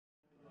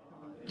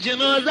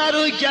جنازه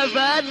رو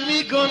کفن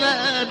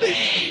میکنن،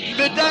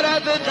 به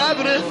طرف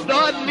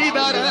قبرستان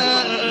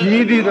میبرن.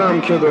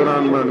 میدیدم که دارن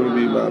منو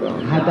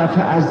میبرن. هدف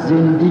از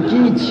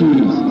زندگی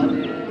چیست؟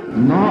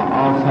 ما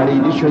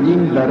آفریده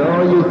شدیم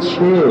برای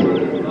چه؟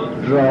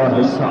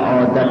 راه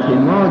سعادت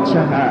ما چه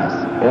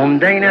هست؟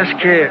 عمده این است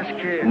که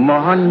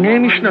ماها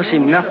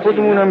نمیشناسیم، نه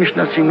خودمون رو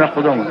میشناسیم نه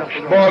خودمون.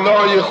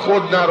 بالای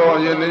خود در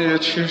آینه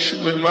چشم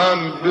من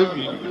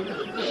ببین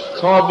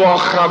تا با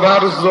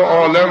خبر ز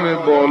عالم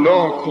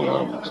بالا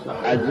کنم.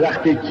 از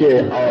وقتی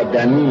که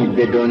آدمی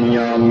به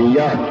دنیا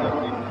میاد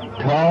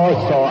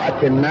تا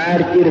ساعت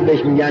مرگ رو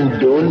بهش میگن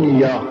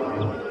دنیا.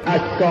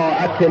 از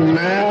ساعت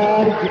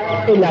مرگ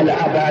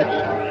الالعبد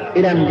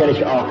اینم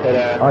میگنش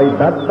آخره. ای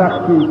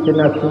بدبختی که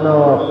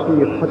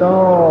نشناختی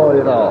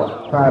خدای را،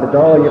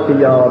 فردای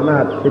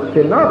قیامت که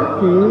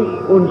شناختی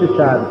اون به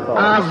سر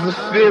از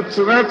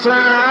فطرت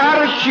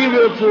هر کی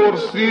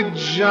بپرسید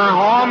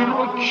جهان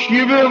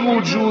کی به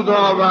وجود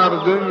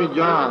آورده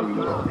میگن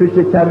تو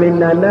شکم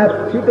ننت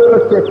چی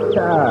درست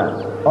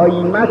کرد؟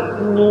 ای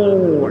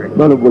مسموع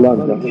منو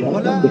بلند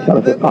کردم به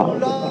طرف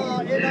قهر.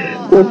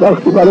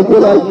 وقتی برای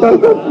بلند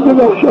کردم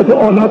به وحشت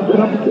آنات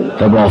برم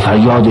و با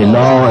فریاد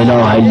لا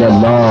اله الا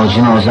الله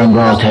جنازم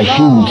را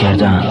تشییع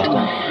می‌کردند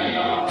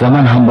و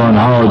من هم با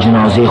آنها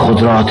جنازه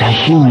خود را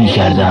تشییع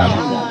می‌کردم.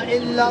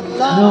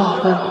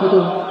 راه بر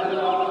خدا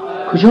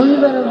کجا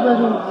میبرم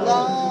منو؟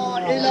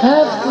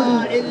 صبر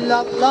کنید،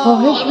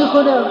 خواهش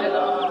میکنم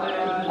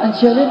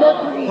عجله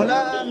نکنید،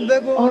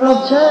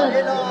 آرامتر،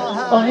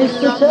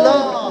 آهسته تر.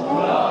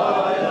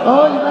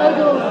 آی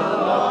مردم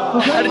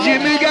هرچی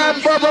میگم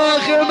بابا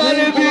آخه من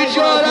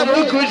بیچارم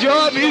رو کجا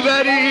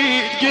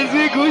میبری؟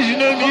 کسی گوش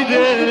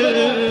نمیده.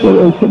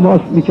 در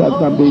التماس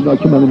میکردم به اینا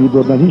که منو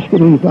میبردن، هیچ که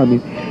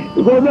نمیفهمید.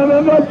 گفتم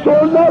اینقدر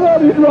چون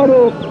نبرید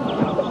منو.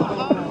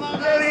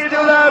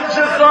 نمیدونم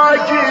چه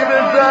خاکی به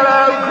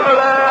سرم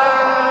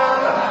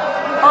کنم،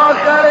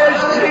 آخرش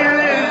چی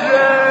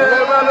میشه؟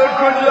 منو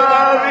کجا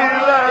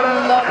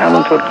میبرن؟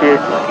 همونطور که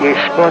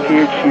اثبات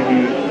یک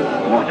چیزی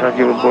محتاج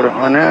به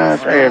برهان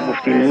است، اگر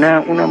گفتی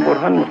نه اونم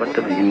برهان میخواد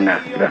تا بگی نه.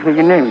 وقت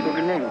بگی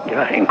نمیدونی یه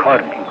وقت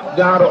انکار میکنی.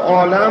 در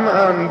عالم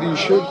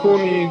اندیشه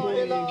کنید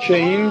که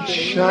این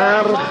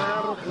چرخ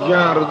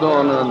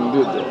گرداننده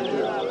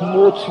داره.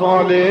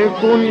 مطالعه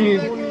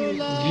کنید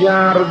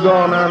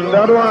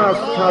گرداننده رو از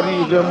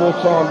طریق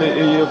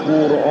مطالعه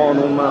قرآن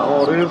و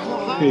معارف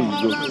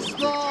پیدا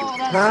کنید.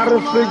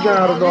 حرف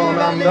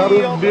گرداننده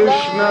رو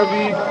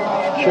بشنوید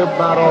که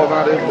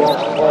برابر با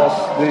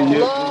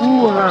خواسته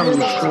او هم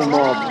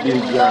شما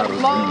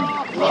بگردید،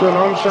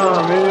 چنانچه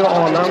همه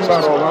عالم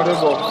برابر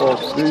با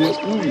خواسته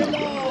او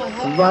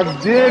و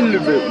دل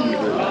به او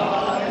بدید.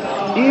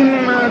 این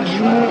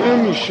مجموعه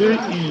میشه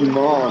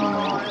ایمان.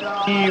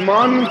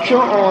 ایمان که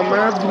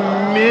آمد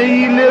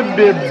میل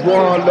به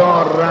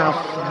بالا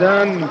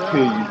رفتن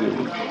پیدا.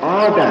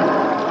 آدم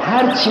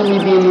هر چی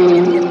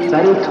میبینیم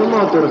برای تو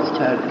ما درست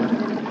کردیم.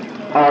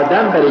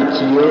 آدم برای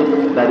کیه؟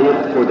 برای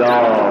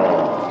خدا.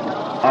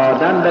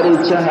 آدم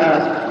برای چه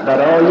هست؟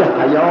 برای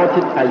حیات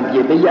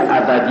طیبه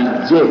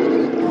ابدیه.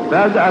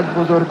 بعض از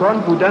بزرگان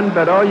بودن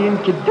برای این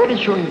که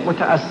دلشون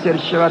متأثر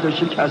شود و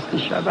شکسته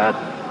شود،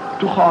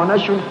 تو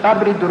خانهشون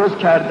قبری درست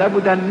کرده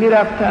بودن،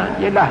 میرفتن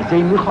یه لحظه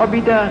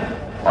میخوابیدن،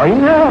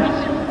 آیین نفس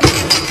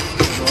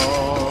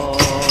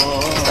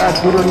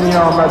از بیرون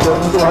میامد و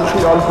این دوال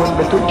خیال کن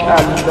به تو کلا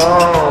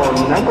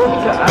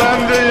نگفته.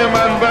 بنده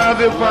من بعد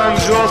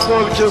 50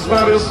 سال که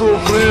سر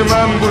سفره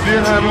من بودی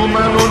هنو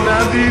منو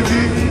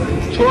ندیدی.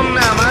 تو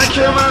نمک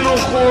منو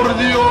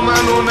خوردی و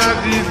منو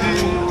ندیدی.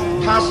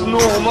 پس 9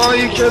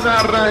 ماهی که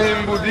در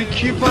رحم بودی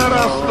کی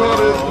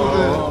پرستارت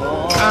بوده؟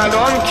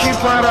 الان کی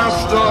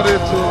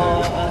پرستارته؟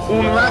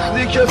 اون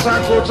وقتی که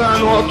تک و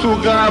تنها تو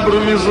قبر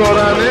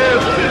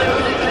میذارنت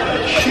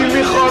کی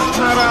میخواد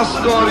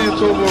پرستاری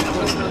تو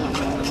بکنه؟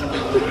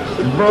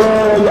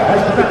 وای از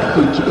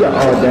وقتی که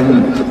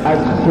آدمی از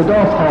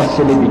خدا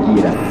فاصله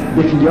بگیرد،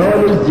 به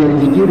خیال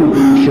زندگی رو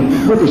دوش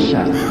خودش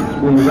هست،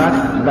 اون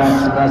وقت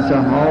وسوسه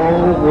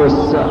ها،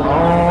 غصه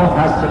ها،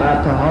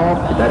 حسرت ها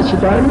پدرش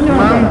در میاد.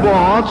 من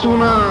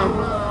باهاتونم،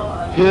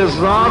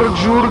 1000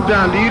 جور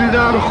دلیل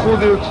در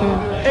خودتون.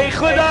 ای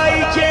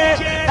خدایی که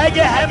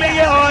اگه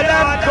همه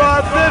عالم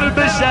کافر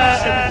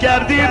بشن،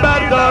 کردی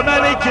بر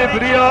دامن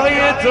کبریای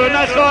تو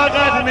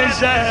نخواهد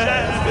نشن.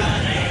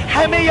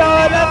 همه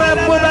عالم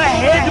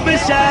موحد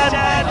بشن،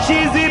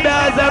 چیزی به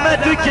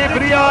عظمت و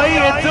کبریایی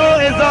تو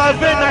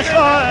اضافه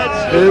نخواهد.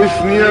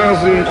 حیف نی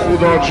از این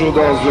خدا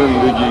جدا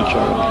زندگی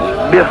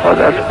کرد.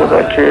 بخواد از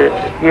خدا که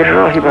یه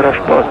راهی براش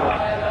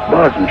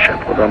باز میشه،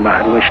 خدا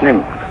محرومش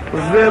نمیکنه.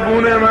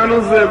 زبون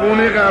منو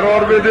زبونی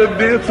قرار بده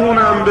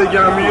بتونم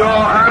بگم یا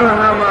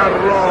ارحم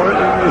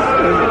الراحمین.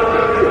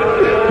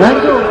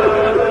 مردم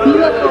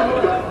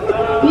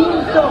بی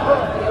انصافا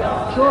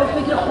شما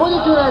فکر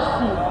خودتون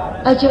هستی،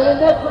 عجله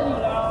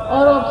نکنید،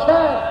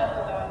 آرامتر.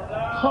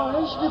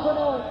 خواهش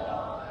میکنم